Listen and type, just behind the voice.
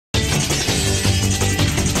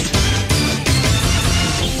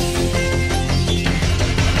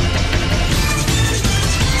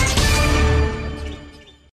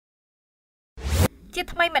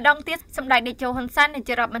ថ្មីម្ដងទៀតសម្ដេចតេជោហ៊ុនសែននាយ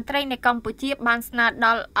ករដ្ឋមន្ត្រីនៃកម្ពុជាបានស្នើដ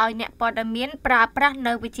ល់ឲ្យអ្នកព័ត៌មានប្រើប្រាស់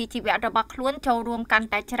នៅវិជ្ជាជីវៈរបស់ខ្លួនចូលរួមកាន់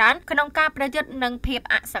តែច្រើនក្នុងការប្រយុទ្ធនឹងភាព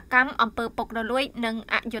អសកម្មអំពើពុករលួយនិង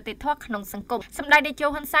អយុត្តិធម៌ក្នុងសង្គមសម្ដេចតេជោ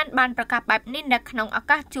ហ៊ុនសែនបានប្រកាសបែបនេះនៅក្នុងឱ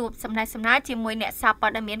កាសជួបសម្ដែងសម្ដារជាមួយអ្នកសារព័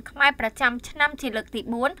ត៌មានខ្មែរប្រចាំឆ្នាំជាលើកទី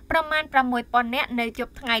4ប្រមាណ 6000 នាក់នៅជ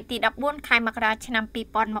ប់ថ្ងៃទី14ខែមករាឆ្នាំ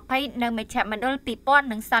2020នៅមជ្ឈមណ្ឌលពិព័រណ៍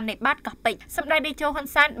និងសន្និបាតកោះពេជ្រសម្ដេចតេជោហ៊ុន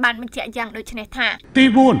សែនបានបញ្ជាក់យ៉ាងដូចនេះថាទី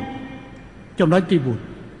4ចំណុចទី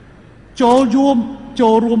4ចូល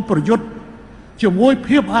រួមប្រយុទ្ធជាមួយ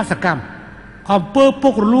ភាពអសកម្មអំពើពុ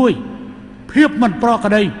ករលួយភាពមិនប្រក្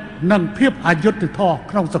រតីនិងភាពអយុត្តិធម៌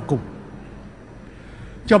ក្នុងសង្គម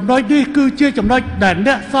ចំណុចនេះគឺជាចំណុចដែល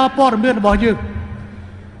អ្នកសារព័ត៌មានរបស់យើង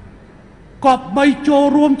ក៏បីចូល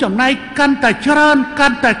រួមចំណែកកាន់តែច្រើនកា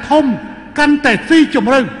ន់តែធំកាន់តែស៊ីជ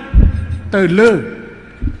ម្រៅទៅលើ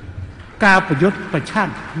ការប្រយុទ្ធប្រឆាំង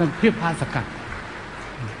នឹងភាពអសកម្ម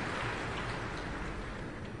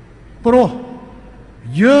ព្រោះ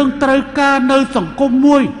យើងត្រូវការនៅសង្គម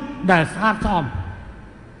មួយដែលស្អាតស្អំ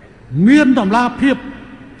មានតម្លាភាព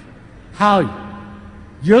ហើយ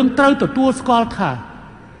យើងត្រូវទទួលស្គាល់ថា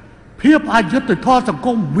ភាពអយុត្តិធម៌សង្គ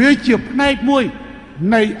មវាជាផ្នែកមួយ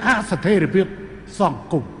នៃអស្ថិរភាពសង្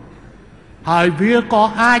គមហើយវាក៏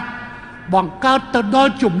អាចបង្កើតទៅដ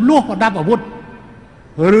ល់ជំនួសប្រដាប់អាវុធ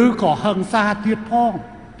ឬក៏ហិង្សាទៀតផង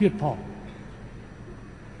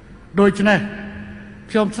ដូច្នេះ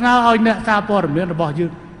ខ្ញុំស្នើឲ្យអ្នកសារព័ត៌មានរបស់យើ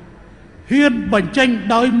ងហ៊ានបញ្ចេញ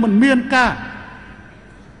ដោយមិនមានការ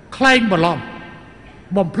ក្លែងបន្លំ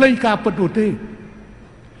បំភ្លេចការពិតនោះទេ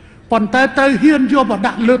ប៉ុន្តែត្រូវហ៊ានយកមក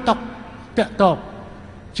ដាក់លើតុតាក់ទង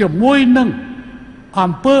ជាមួយនឹង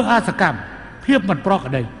អំពើអសកម្មភាពមិនប្រក្រ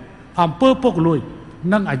តីអំពើពុករលួយ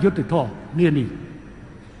និងអយុត្តិធម៌នានា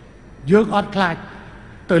យើងអត់ខ្លាច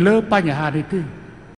ទៅលើបញ្ហានេះទេ